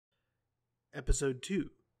Episode 2,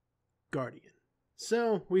 Guardian.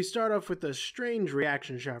 So, we start off with a strange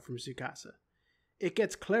reaction shot from Tsukasa. It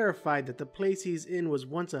gets clarified that the place he's in was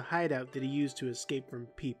once a hideout that he used to escape from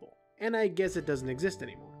people, and I guess it doesn't exist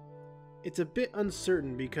anymore. It's a bit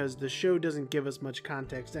uncertain because the show doesn't give us much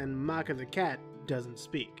context and Maka the cat doesn't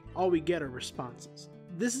speak. All we get are responses.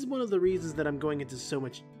 This is one of the reasons that I'm going into so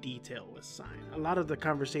much detail with Sign. A lot of the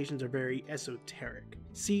conversations are very esoteric.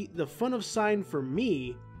 See, the fun of Sign for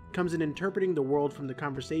me comes in interpreting the world from the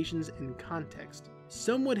conversations and context.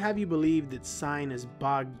 Some would have you believe that Sign is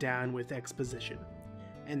bogged down with exposition,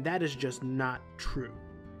 and that is just not true.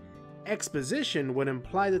 Exposition would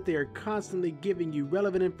imply that they are constantly giving you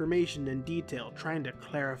relevant information and detail, trying to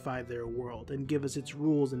clarify their world and give us its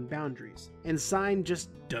rules and boundaries, and Sign just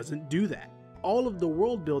doesn't do that. All of the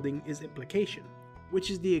world building is implication,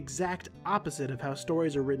 which is the exact opposite of how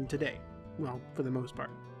stories are written today. Well, for the most part.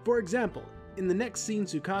 For example, in the next scene,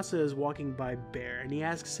 Tsukasa is walking by Bear and he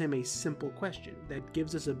asks him a simple question that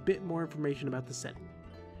gives us a bit more information about the setting.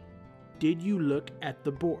 Did you look at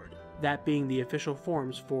the board? That being the official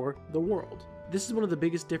forms for the world. This is one of the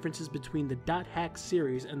biggest differences between the .hack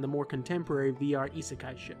series and the more contemporary VR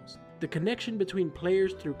isekai shows. The connection between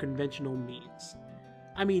players through conventional means.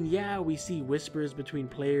 I mean, yeah, we see whispers between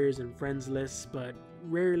players and friends lists, but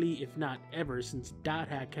rarely, if not ever, since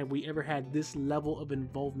 .hack have we ever had this level of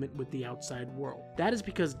involvement with the outside world. That is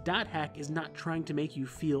because .hack is not trying to make you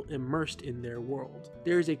feel immersed in their world.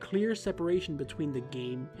 There is a clear separation between the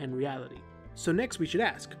game and reality. So next we should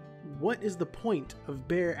ask, what is the point of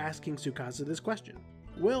Bear asking Tsukasa this question?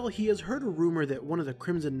 Well, he has heard a rumor that one of the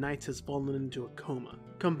Crimson Knights has fallen into a coma.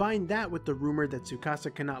 Combine that with the rumor that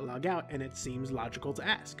Tsukasa cannot log out and it seems logical to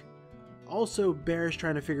ask. Also, Bear is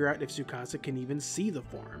trying to figure out if Tsukasa can even see the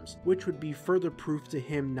forums, which would be further proof to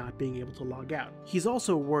him not being able to log out. He's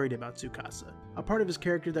also worried about Tsukasa, a part of his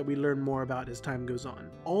character that we learn more about as time goes on.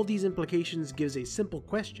 All these implications gives a simple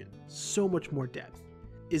question so much more depth.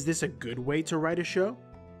 Is this a good way to write a show?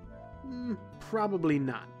 Probably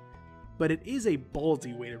not. But it is a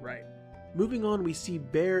ballsy way to write. Moving on, we see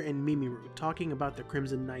Bear and Mimiru talking about the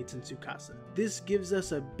Crimson Knights and Tsukasa. This gives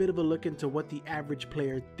us a bit of a look into what the average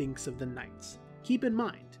player thinks of the Knights. Keep in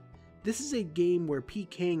mind, this is a game where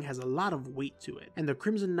PKing has a lot of weight to it, and the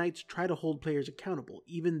Crimson Knights try to hold players accountable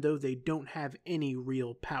even though they don't have any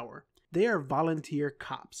real power. They are volunteer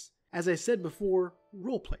cops. As I said before,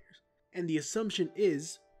 role players. And the assumption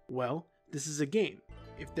is, well, this is a game.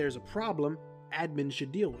 If there's a problem, admin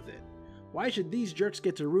should deal with it. Why should these jerks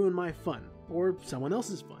get to ruin my fun, or someone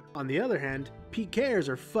else's fun? On the other hand, PKers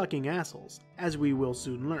are fucking assholes, as we will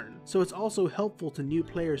soon learn, so it's also helpful to new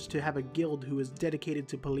players to have a guild who is dedicated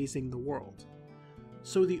to policing the world.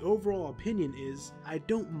 So the overall opinion is, I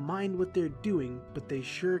don't mind what they're doing, but they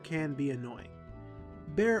sure can be annoying.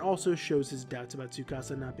 Bear also shows his doubts about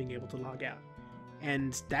Tsukasa not being able to log out,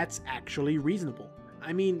 and that's actually reasonable.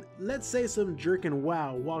 I mean, let's say some jerk in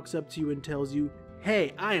WoW walks up to you and tells you,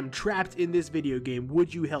 "Hey, I am trapped in this video game,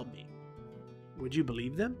 would you help me?" Would you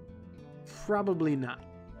believe them? Probably not.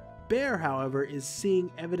 Bear, however, is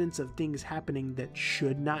seeing evidence of things happening that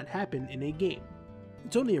should not happen in a game.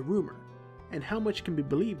 It's only a rumor, and how much can be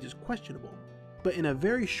believed is questionable. But in a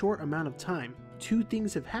very short amount of time, two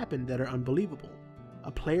things have happened that are unbelievable.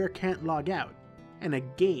 A player can't log out, and a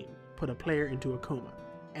game put a player into a coma.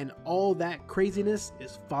 And all that craziness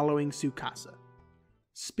is following Tsukasa.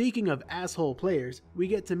 Speaking of asshole players, we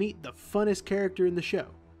get to meet the funnest character in the show,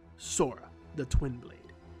 Sora, the Twin Blade.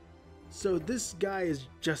 So this guy is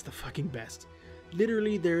just the fucking best.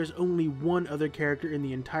 Literally, there is only one other character in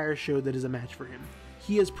the entire show that is a match for him.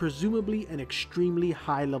 He is presumably an extremely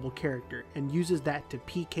high level character and uses that to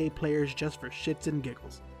PK players just for shits and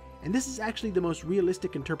giggles. And this is actually the most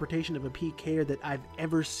realistic interpretation of a PKer that I've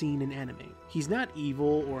ever seen in anime. He's not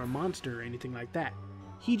evil or a monster or anything like that.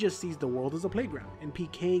 He just sees the world as a playground, and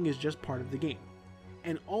PKing is just part of the game.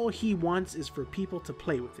 And all he wants is for people to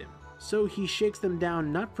play with him. So he shakes them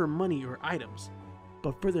down not for money or items,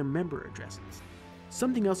 but for their member addresses.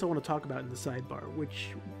 Something else I want to talk about in the sidebar, which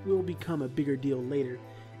will become a bigger deal later,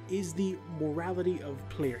 is the morality of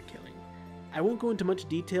player killing. I won't go into much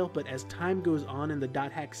detail, but as time goes on in the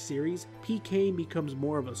 .hack series, PKing becomes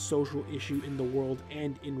more of a social issue in the world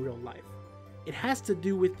and in real life. It has to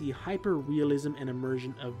do with the hyper-realism and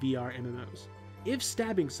immersion of VR MMOs. If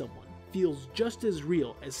stabbing someone feels just as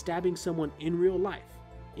real as stabbing someone in real life,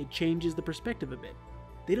 it changes the perspective a bit.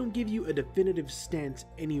 They don't give you a definitive stance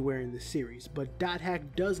anywhere in the series, but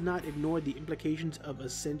 .hack does not ignore the implications of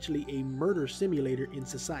essentially a murder simulator in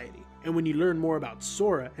society. And when you learn more about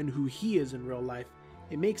Sora and who he is in real life,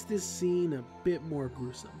 it makes this scene a bit more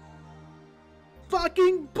gruesome.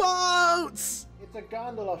 fucking boats! It's a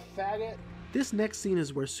gondola, faggot. This next scene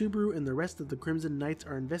is where Subaru and the rest of the Crimson Knights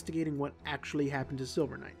are investigating what actually happened to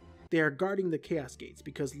Silver Knight. They are guarding the Chaos Gates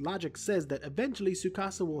because logic says that eventually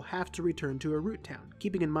Tsukasa will have to return to her root town,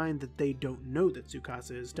 keeping in mind that they don't know that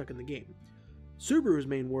Tsukasa is stuck in the game. Subaru's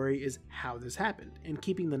main worry is how this happened, and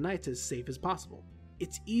keeping the Knights as safe as possible.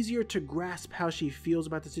 It's easier to grasp how she feels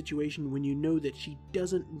about the situation when you know that she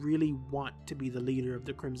doesn't really want to be the leader of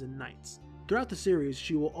the Crimson Knights. Throughout the series,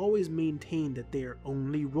 she will always maintain that they are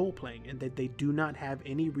only role-playing and that they do not have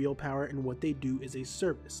any real power, and what they do is a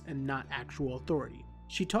service and not actual authority.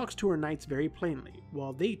 She talks to her knights very plainly,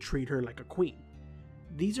 while they treat her like a queen.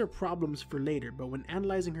 These are problems for later, but when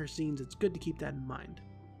analyzing her scenes, it's good to keep that in mind.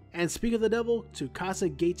 And speak of the devil,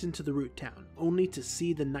 Tsukasa gates into the root town, only to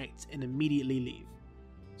see the knights and immediately leave.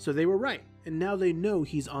 So they were right, and now they know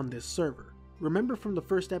he's on this server. Remember from the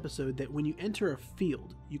first episode that when you enter a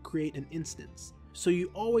field, you create an instance, so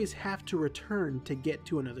you always have to return to get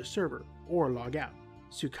to another server, or log out.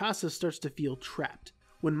 Tsukasa starts to feel trapped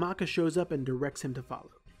when Maka shows up and directs him to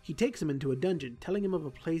follow. He takes him into a dungeon, telling him of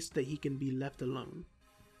a place that he can be left alone.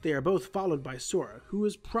 They are both followed by Sora, who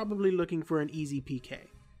is probably looking for an easy PK.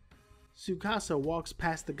 Tsukasa walks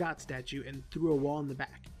past the God statue and through a wall in the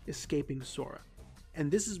back, escaping Sora. And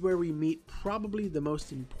this is where we meet probably the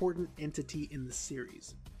most important entity in the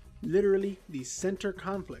series. Literally the center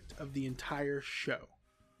conflict of the entire show.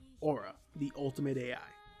 Aura, the ultimate AI.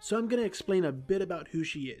 So I'm going to explain a bit about who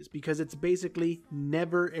she is, because it's basically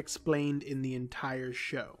never explained in the entire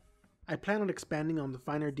show. I plan on expanding on the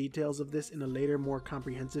finer details of this in a later, more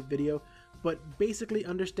comprehensive video, but basically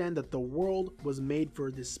understand that the world was made for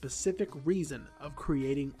this specific reason of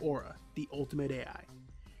creating Aura, the ultimate AI.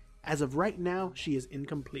 As of right now, she is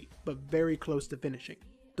incomplete, but very close to finishing.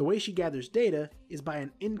 The way she gathers data is by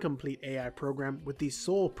an incomplete AI program with the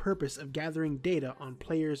sole purpose of gathering data on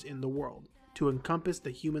players in the world, to encompass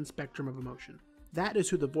the human spectrum of emotion. That is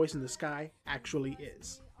who the voice in the sky actually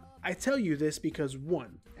is. I tell you this because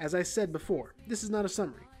 1, as I said before, this is not a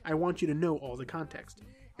summary. I want you to know all the context.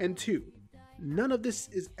 And 2, none of this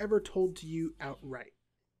is ever told to you outright.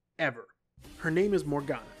 Ever. Her name is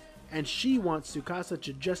Morgana, and she wants Tsukasa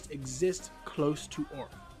to just exist close to Aura.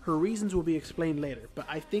 Her reasons will be explained later, but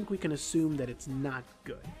I think we can assume that it's not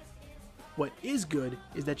good. What is good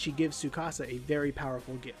is that she gives Tsukasa a very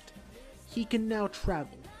powerful gift. He can now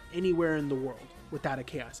travel anywhere in the world without a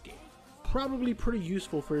Chaos Gate. Probably pretty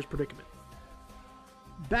useful for his predicament.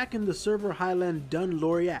 Back in the server Highland Dun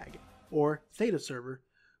Loriag, or Theta server,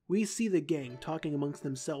 we see the gang talking amongst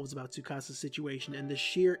themselves about Tsukasa's situation and the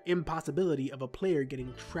sheer impossibility of a player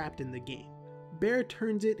getting trapped in the game. Bear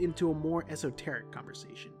turns it into a more esoteric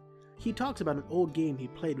conversation. He talks about an old game he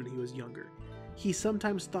played when he was younger. He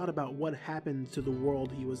sometimes thought about what happened to the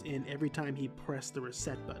world he was in every time he pressed the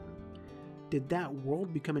reset button. Did that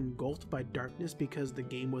world become engulfed by darkness because the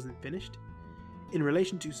game wasn't finished? In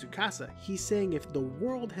relation to Tsukasa, he's saying if the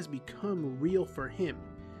world has become real for him,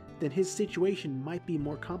 then his situation might be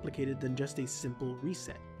more complicated than just a simple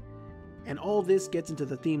reset. And all this gets into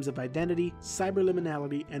the themes of identity,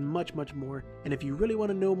 cyberliminality, and much more, and if you really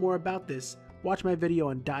want to know more about this, watch my video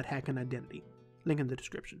on .hack and identity, link in the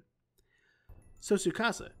description. So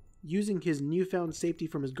Tsukasa, using his newfound safety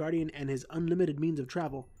from his guardian and his unlimited means of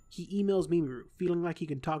travel, he emails Mimiru, feeling like he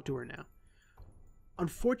can talk to her now.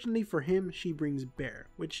 Unfortunately for him, she brings Bear,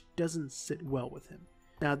 which doesn't sit well with him.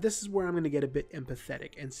 Now this is where I'm going to get a bit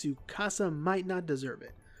empathetic, and Tsukasa might not deserve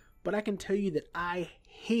it, but I can tell you that I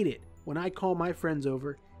hate it when I call my friends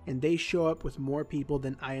over and they show up with more people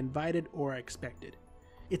than I invited or expected.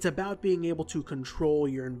 It's about being able to control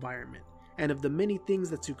your environment, and of the many things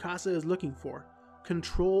that Tsukasa is looking for,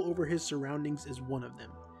 control over his surroundings is one of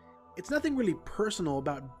them. It's nothing really personal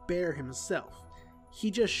about Bear himself. He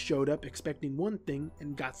just showed up expecting one thing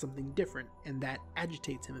and got something different, and that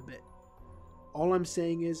agitates him a bit. All I'm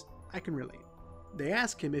saying is, I can relate. They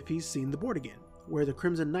ask him if he's seen the board again, where the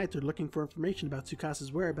Crimson Knights are looking for information about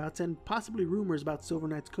Tsukasa's whereabouts, and possibly rumors about Silver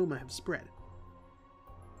Knight's coma have spread.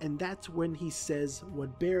 And that's when he says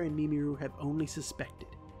what Bear and Mimiru have only suspected.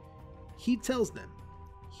 He tells them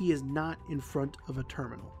he is not in front of a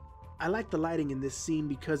terminal. I like the lighting in this scene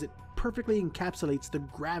because it perfectly encapsulates the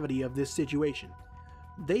gravity of this situation.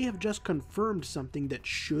 They have just confirmed something that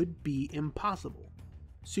should be impossible.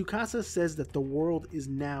 Tsukasa says that the world is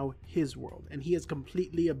now his world, and he has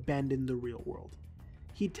completely abandoned the real world.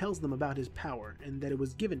 He tells them about his power and that it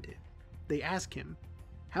was given to him. They ask him,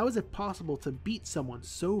 how is it possible to beat someone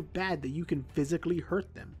so bad that you can physically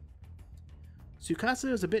hurt them?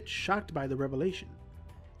 Tsukasa is a bit shocked by the revelation.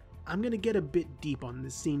 I'm going to get a bit deep on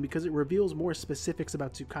this scene because it reveals more specifics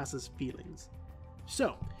about Tsukasa's feelings.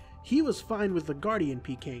 So, he was fine with the Guardian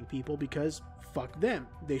PKing people because fuck them,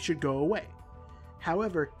 they should go away.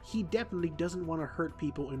 However, he definitely doesn't want to hurt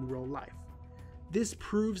people in real life. This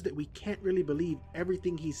proves that we can't really believe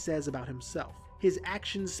everything he says about himself. His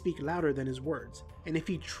actions speak louder than his words, and if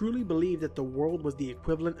he truly believed that the world was the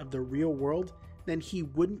equivalent of the real world, then he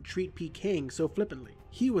wouldn't treat PKing so flippantly.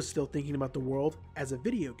 He was still thinking about the world as a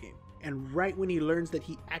video game, and right when he learns that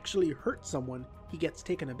he actually hurt someone, he gets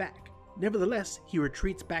taken aback. Nevertheless, he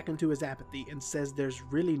retreats back into his apathy and says there's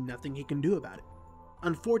really nothing he can do about it.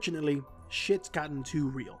 Unfortunately, shit's gotten too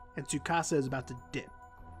real, and Tsukasa is about to dip.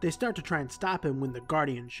 They start to try and stop him when the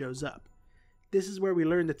Guardian shows up. This is where we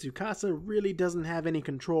learn that Tsukasa really doesn't have any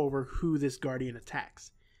control over who this Guardian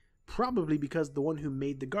attacks. Probably because the one who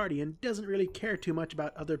made the Guardian doesn't really care too much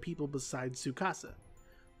about other people besides Tsukasa.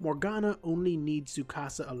 Morgana only needs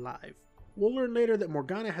Tsukasa alive. We'll learn later that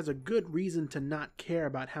Morgana has a good reason to not care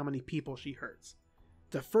about how many people she hurts.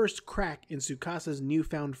 The first crack in Tsukasa's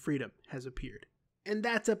newfound freedom has appeared. And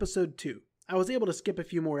that's episode 2. I was able to skip a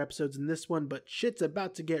few more episodes in this one, but shit's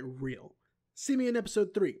about to get real. See me in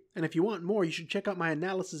episode 3, and if you want more, you should check out my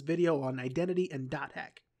analysis video on identity and dot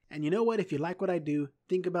hack. And you know what, if you like what I do,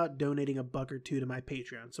 think about donating $1 or $2 to my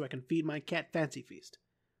Patreon so I can feed my cat Fancy Feast.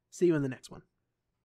 See you in the next one.